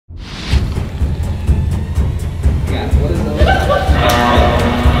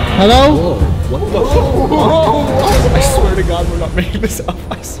Hello? Whoa, what the fuck? I swear to God, we're not making this up.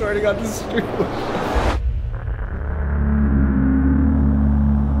 I swear to God, this is true.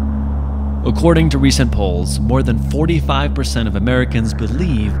 According to recent polls, more than 45% of Americans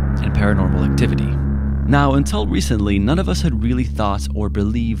believe in paranormal activity. Now, until recently, none of us had really thought or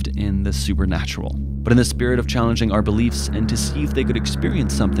believed in the supernatural. But in the spirit of challenging our beliefs and to see if they could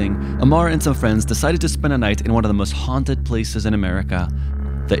experience something, Amar and some friends decided to spend a night in one of the most haunted places in America,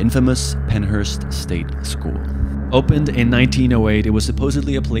 the infamous Pennhurst State School. Opened in 1908, it was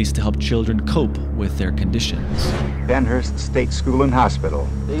supposedly a place to help children cope with their conditions. Pennhurst State School and Hospital.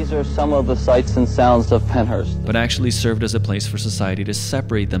 These are some of the sights and sounds of Pennhurst. But actually served as a place for society to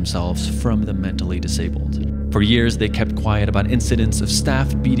separate themselves from the mentally disabled. For years, they kept quiet about incidents of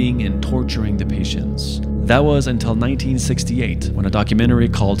staff beating and torturing the patients. That was until 1968, when a documentary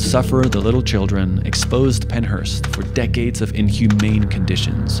called Suffer the Little Children exposed Pennhurst for decades of inhumane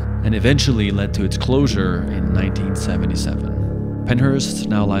conditions, and eventually led to its closure in 1977. Pennhurst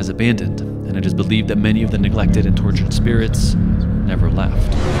now lies abandoned, and it is believed that many of the neglected and tortured spirits never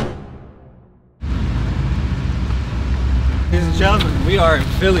left. Ladies and gentlemen, we are in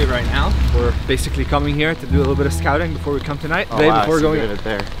Philly right now. We're basically coming here to do a little bit of scouting before we come tonight. Oh, wow, before going it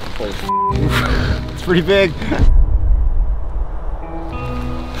there. It's pretty big.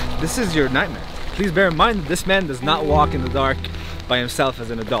 This is your nightmare. Please bear in mind that this man does not walk in the dark by himself as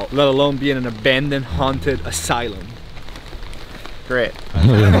an adult, let alone be in an abandoned, haunted asylum. Great.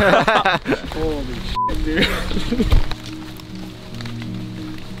 Holy shit, dude.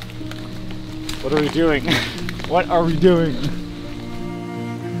 What are we doing? What are we doing?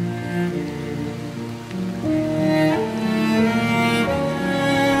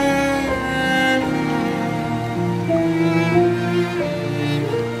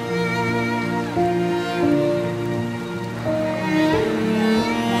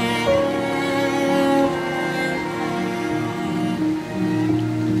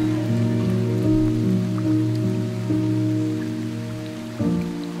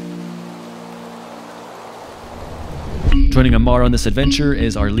 Joining Amar on this adventure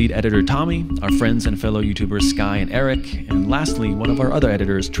is our lead editor Tommy, our friends and fellow YouTubers Sky and Eric, and lastly, one of our other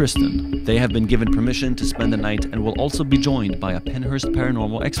editors, Tristan. They have been given permission to spend the night and will also be joined by a Pennhurst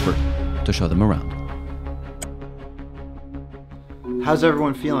paranormal expert to show them around. How's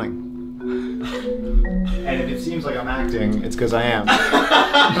everyone feeling? And if it seems like I'm acting, it's because I am.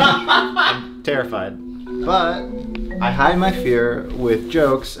 I'm terrified. But I hide my fear with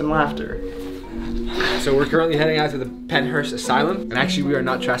jokes and laughter. So we're currently heading out to the Pennhurst Asylum, and actually we are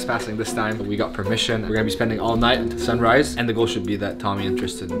not trespassing this time. We got permission. We're gonna be spending all night until sunrise, and the goal should be that Tommy and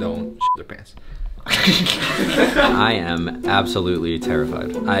Tristan don't shit their pants. I am absolutely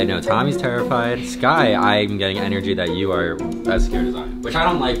terrified. I know Tommy's terrified. Sky, I'm getting energy that you are as scared as I am, which I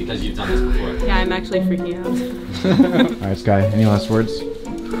don't like because you've done this before. Yeah, I'm actually freaking out. Alright, Sky, any last words?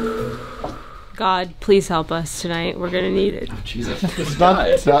 God, please help us tonight. We're gonna need it. Oh, Jesus.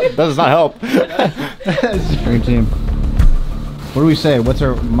 That does not help. Dream team. What do we say? What's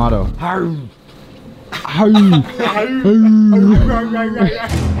our motto? Just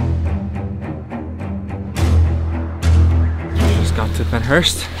got to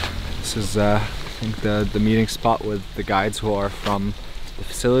Pennhurst. This is I think the meeting spot with the guides who are from the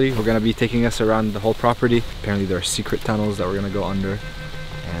facility. We're gonna be taking us around the whole property. Apparently there are secret tunnels that we're gonna go under,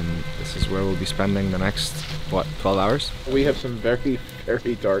 and this is where we'll be spending the next, what, 12 hours? We have some very,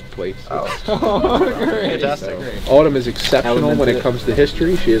 very dark places. Oh, great. Fantastic. Autumn is exceptional when it comes to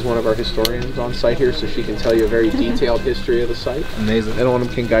history. She is one of our historians on site here, so she can tell you a very detailed history of the site. Amazing. And Autumn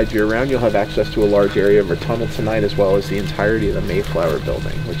can guide you around. You'll have access to a large area of our tunnel tonight, as well as the entirety of the Mayflower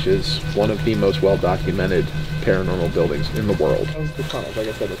building, which is one of the most well-documented paranormal buildings in the world. The tunnels, like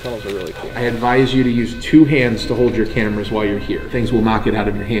I said, the tunnels are really cool. I advise you to use 2 hands to hold your cameras while you're here. Things will knock it out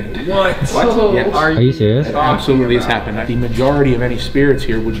of your hand. What? Yes. Are you serious? Absolutely has happened. The majority of any spirits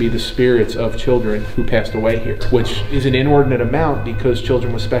here would be the spirits of children who passed away here, which is an inordinate amount because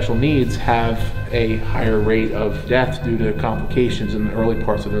children with special needs have a higher rate of death due to complications in the early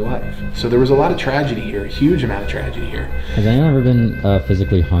parts of their life. So there was a lot of tragedy here, a huge amount of tragedy here. Has anyone ever been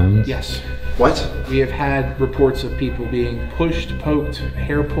physically harmed? Yes. What? We have had reports of people being pushed, poked,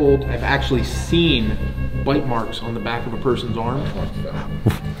 hair pulled. I've actually seen bite marks on the back of a person's arm.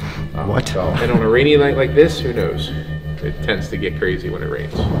 What? And on a rainy night like this, who knows? It tends to get crazy when it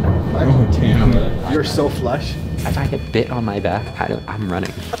rains. Oh, damn. You're so flush. If I get bit on my back, I'm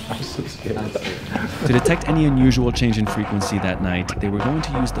running. I'm so scared. To detect any unusual change in frequency that night, they were going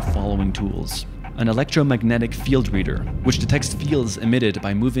to use the following tools. An electromagnetic field reader, which detects fields emitted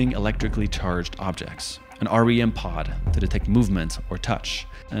by moving electrically charged objects. an REM pod to detect movement or touch,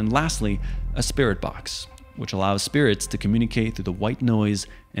 and lastly, a spirit box, which allows spirits to communicate through the white noise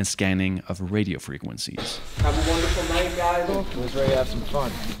and scanning of radio frequencies. Have a wonderful night, guys. Who's ready to have some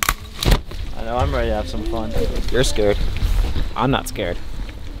fun? I know I'm ready to have some fun. You're scared. I'm not scared.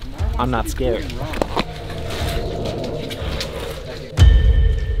 I'm not scared.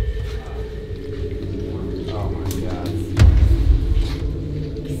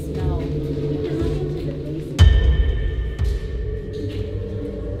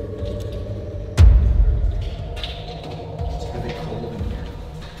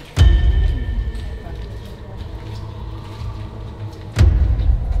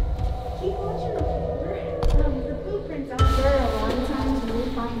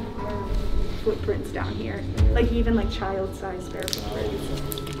 Footprints down here, like even like child-sized bear footprints.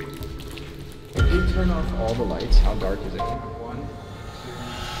 If you turn off all the lights, how dark is it?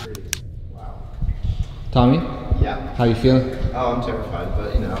 Tommy? Yeah. How you feeling? Oh, I'm terrified,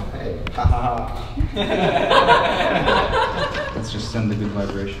 but you know, hey. Ha ha ha. Let's just send the good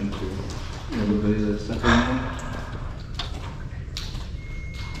vibration to everybody that's suffering.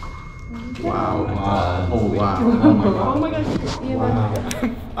 Wow. Wow. Oh, wow. Oh my gosh. Wow.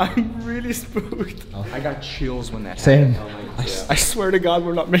 I'm really spooked. I got chills when that Same. happened. I swear to God,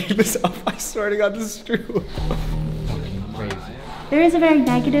 we're not making this up. I swear to God, this is true. There is a very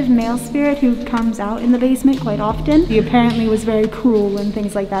negative male spirit who comes out in the basement quite often. He apparently was very cruel and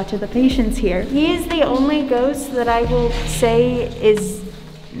things like that to the patients here. He is the only ghost that I will say is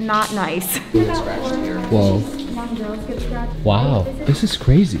not nice. Whoa. Young girls get scratched. Wow. This is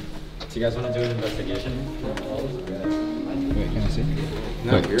crazy. Do you guys want to do an investigation? Wait, can I see?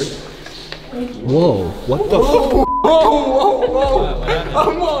 No, weird. Whoa. What the?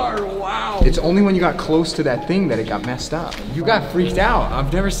 Omar, wow! It's only when you got close to that thing that it got messed up. You got freaked out.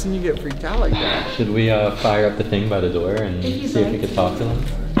 I've never seen you get freaked out like that. Should we fire up the thing by the door and see if we could talk to them?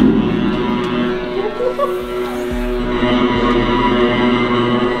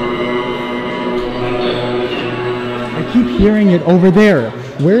 I keep hearing it over there.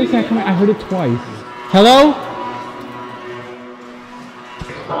 Where is that coming? I heard it twice. Hello?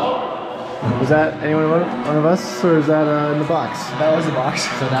 Was that anyone one of us, or is that in the box? That was the box.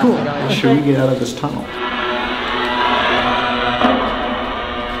 So that's cool. The guy. Should we get out of this tunnel?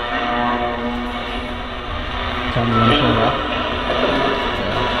 Tell me when to turn it off.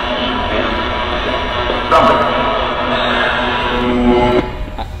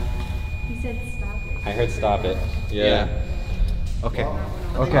 He said stop it. I heard stop it. Yeah. Okay.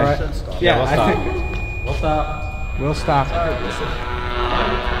 Okay. All right. Yeah, we'll I stop. think We'll stop. We'll stop.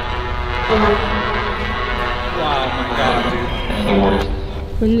 Wow, my God, dude.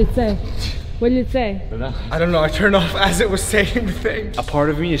 What did it say? What did it say? I don't know, I turned off as it was saying the thing. A part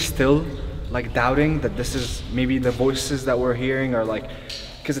of me is still like doubting that this is maybe the voices that we're hearing are like,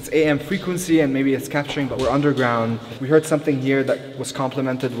 because it's AM frequency and maybe it's capturing, but we're underground. We heard something here that was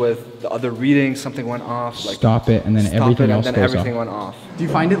complemented with the other readings, something went off. Like, Stop it, and then everything else and then goes everything off. went off. Do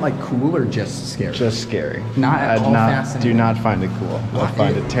you find it like cool or just scary? Just scary. Not at all fascinating. Do not find it cool. I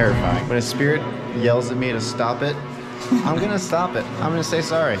find it terrifying. When a spirit yells at me to stop it, I'm gonna stop it. I'm gonna say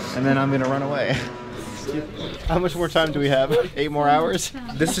sorry, and then I'm gonna run away. How much more time do we have? 8 more hours?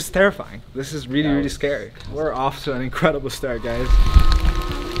 This is terrifying. This is really, really scary. We're off to an incredible start, guys.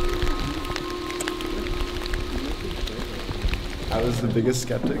 I was the biggest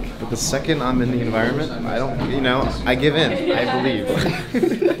skeptic, but the second I'm in the environment, I don't, I give in. I believe.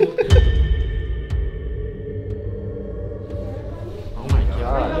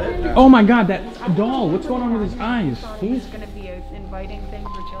 Oh my God, that doll! What's going on with his eyes? It's going to be an inviting thing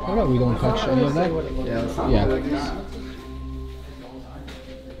for children. How about we don't touch any of that? Yeah.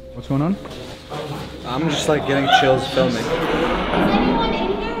 What's going on? I'm just like getting chills filming. Is anyone in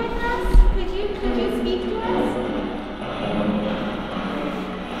here with us? Could you speak to us?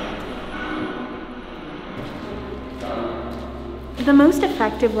 The most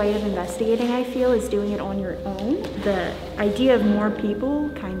effective way of investigating, I feel, is doing it on your own. The idea of more people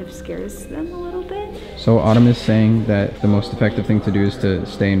kind of scares them a little bit. So Autumn is saying that the most effective thing to do is to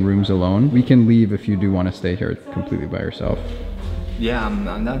stay in rooms alone. We can leave if you do want to stay here completely by yourself. Yeah, I'm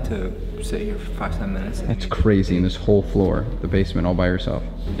down to sit here for 5-10 minutes. That's crazy, in this whole floor, the basement, all by yourself.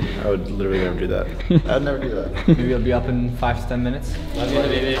 I would literally never do that. I'd never do that. Maybe I'll be up in 5 to 10 minutes.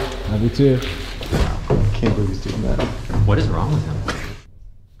 Love you too. Can't believe he's doing that. What is wrong with him?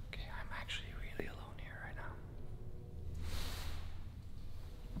 Okay, I'm actually really alone here right now.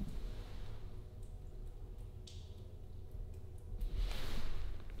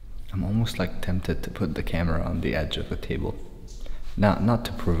 I'm almost like tempted to put the camera on the edge of the table. Not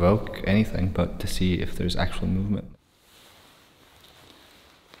to provoke anything, but to see if there's actual movement.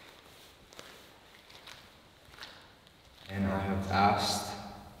 And I have asked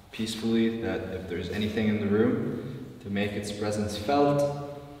peacefully that if there's anything in the room, to make its presence felt,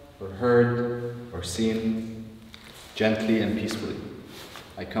 or heard, or seen, gently and peacefully.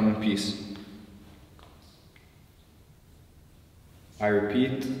 I come in peace. I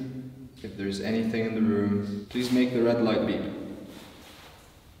repeat, if there's anything in the room, please make the red light beep.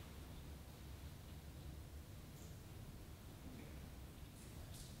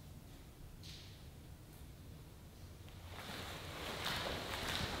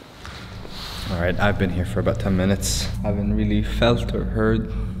 Alright, I've been here for about 10 minutes. I haven't really felt or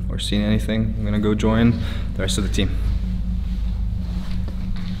heard or seen anything. I'm gonna go join the rest of the team.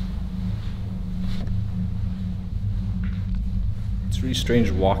 It's really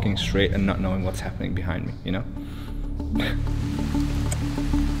strange walking straight and not knowing what's happening behind me, you know?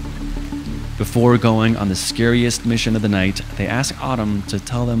 Before going on the scariest mission of the night, they ask Autumn to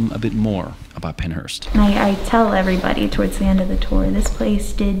tell them a bit more about Pennhurst. I tell everybody towards the end of the tour, this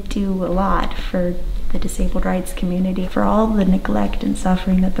place did do a lot for the disabled rights community, for all the neglect and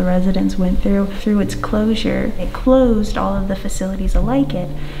suffering that the residents went through its closure. It closed all of the facilities like it,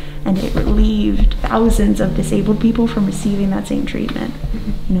 and it relieved thousands of disabled people from receiving that same treatment.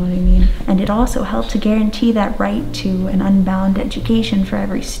 You know what I mean? And it also helped to guarantee that right to an unbound education for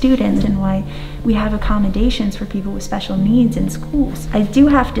every student, and why we have accommodations for people with special needs in schools. I do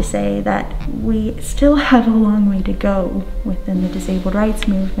have to say that we still have a long way to go within the disabled rights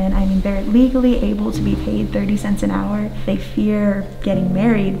movement. I mean, they're legally able to be paid 30 cents an hour. They fear getting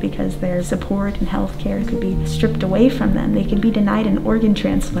married because their support and health care could be stripped away from them. They could be denied an organ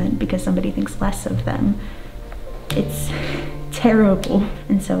transplant because somebody thinks less of them. It's terrible.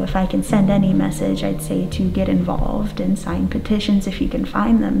 And so if I can send any message, I'd say to get involved and sign petitions if you can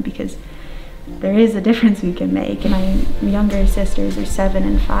find them, because there is a difference we can make. And my younger sisters are 7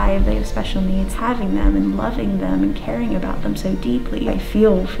 and 5. They have special needs. Having them and loving them and caring about them so deeply, I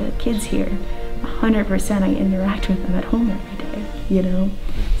feel for the kids here. 100% I interact with them at home every day, you know?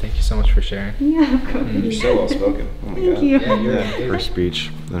 Thank you so much for sharing. Yeah, of course. You're so well spoken. Oh my Thank God. you. Yeah, her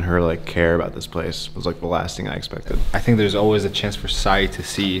speech and her like care about this place was like the last thing I expected. I think there's always a chance for society to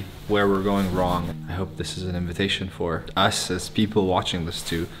see where we're going wrong. I hope this is an invitation for us as people watching this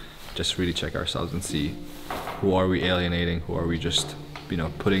to just really check ourselves and see who are we alienating, who are we just, you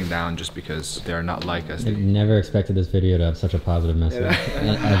know, putting down just because they're not like us. I never expected this video to have such a positive message.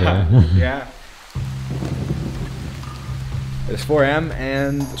 Ever. Yeah. It's 4 a.m.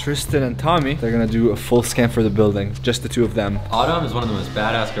 and Tristan and Tommy, they're gonna do a full scan for the building, just the two of them. Autumn is one of the most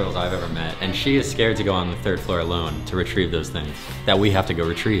badass girls I've ever met, and she is scared to go on the 3rd floor alone to retrieve those things that we have to go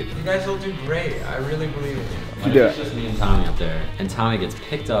retrieve. You guys will do great. I really believe in you. What if it's just me and Tommy up there, and Tommy gets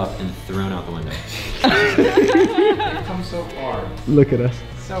picked up and thrown out the window? You've come so far. Look at us.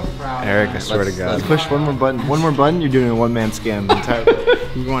 So proud. Eric, I swear to God. You push one more button, you're doing a one-man scan the entire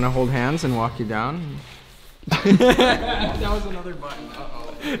You want to hold hands and walk you down? That was another button.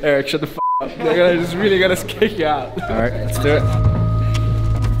 Uh-oh. Eric, shut the f up. They're just really gonna kick you out. Alright, let's do it.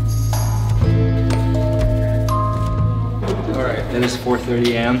 Alright, it is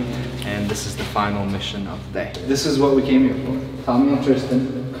 4:30 a.m. and this is the final mission of the day. This is what we came here for. Tommy and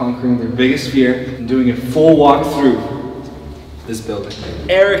Tristan conquering their biggest fear and doing a full walk through this building.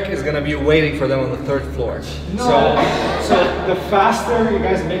 Eric is gonna be waiting for them on the 3rd floor. No. So the faster you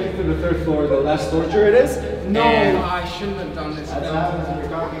guys make it to the 3rd floor, the less torture it is. No, I shouldn't have done this. That's what happens when you're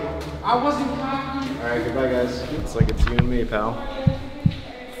cocky. I wasn't cocky. Alright, goodbye guys. It's like it's you and me, pal.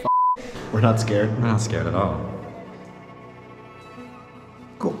 We're not scared. We're not scared at all.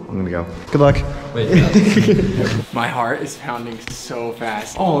 Cool, I'm gonna go. Good luck. Wait, My heart is pounding so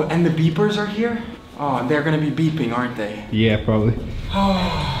fast. Oh, and the beepers are here? Oh, they're gonna be beeping, aren't they? Yeah, probably. Oh,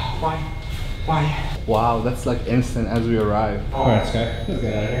 why? Wow, that's like instant as we arrive. Oh. Alright, Sky, let's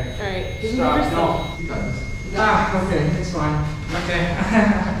get out of here. Alright. Stop, no. Ah, okay, it's fine. Okay.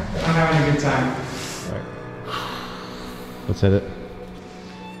 I'm having a good time. Let's hit it.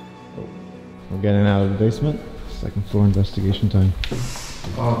 We're getting out of the basement. 2nd floor investigation time.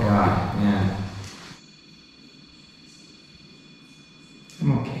 Oh God, man.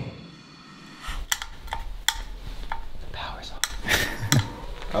 I'm okay. power's off.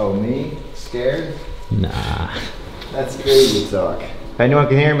 Oh, me? Scared? Nah. That's crazy talk. If anyone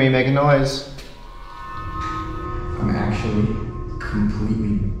can hear me, make a noise. I'm actually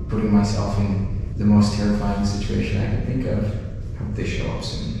completely putting myself in the most terrifying situation I can think of. How would they show up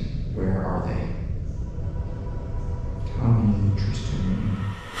soon? Where are they? Tommy, Tristan.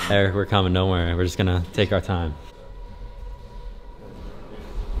 Eric, we're coming nowhere. We're just gonna take our time.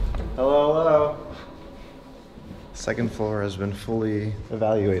 Hello, hello. Second floor has been fully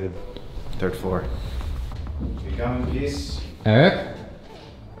evaluated. Third floor. You come in peace. Eric?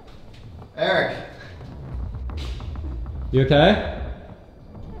 Eric! You okay?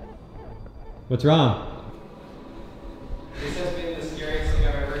 What's wrong? This has been the scariest thing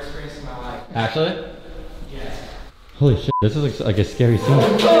I've ever experienced in my life. Actually? Yes. Holy shit, this is like a scary scene.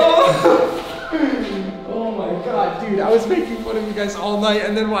 Oh my god, dude, I was making fun of you guys all night,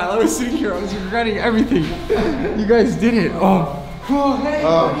 and then while I was sitting here, I was regretting everything. You guys did it. Oh. Oh, hey.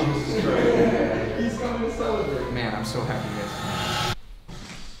 Oh, Jesus Christ. He's coming to celebrate. Man, I'm so happy you guys.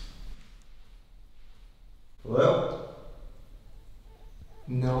 Hello?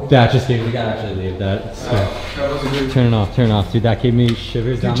 No. That just gave me, we gotta actually leave that. Turn it off, turn it off. Dude, that gave me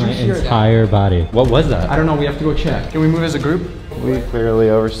shivers down my entire body. What was that? I don't know, we have to go check. Can we move as a group? We clearly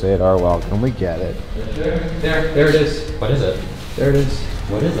overstayed our welcome. We get it. There it is. What is it? There it is.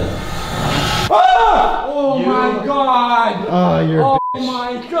 What is that? Ah! Oh my god! Oh, you're a Oh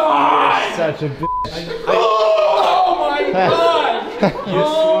my god! You're such a bitch. Oh my god!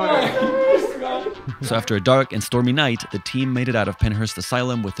 Oh my god! So after a dark and stormy night, the team made it out of Pennhurst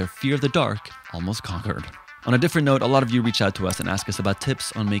Asylum with their fear of the dark almost conquered. On a different note, a lot of you reach out to us and ask us about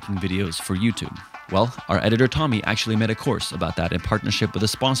tips on making videos for YouTube. Well, our editor Tommy actually made a course about that in partnership with the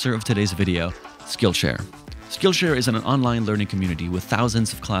sponsor of today's video, Skillshare. Skillshare is an online learning community with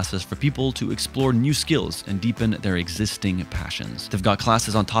thousands of classes for people to explore new skills and deepen their existing passions. They've got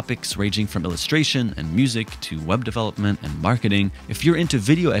classes on topics ranging from illustration and music to web development and marketing. If you're into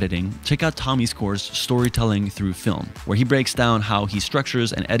video editing, check out Tommy's course, Storytelling Through Film, where he breaks down how he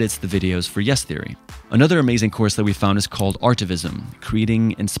structures and edits the videos for Yes Theory. Another amazing course that we found is called Artivism,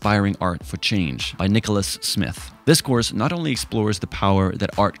 Creating Inspiring Art for Change by Nicholas Smith. This course not only explores the power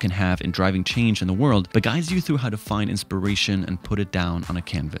that art can have in driving change in the world, but guides you through how to find inspiration and put it down on a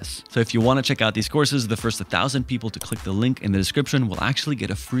canvas. So if you want to check out these courses, the first 1,000 people to click the link in the description will actually get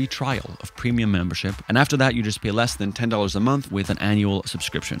a free trial of premium membership. And after that, you just pay less than $10 a month with an annual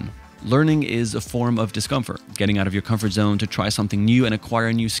subscription. Learning is a form of discomfort, getting out of your comfort zone to try something new and acquire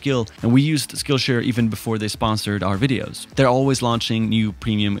a new skill. And we used Skillshare even before they sponsored our videos. They're always launching new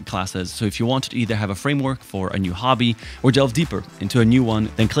premium classes. So if you want to either have a framework for a new hobby or delve deeper into a new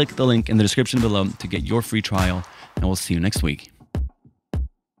one, then click the link in the description below to get your free trial. And we'll see you next week.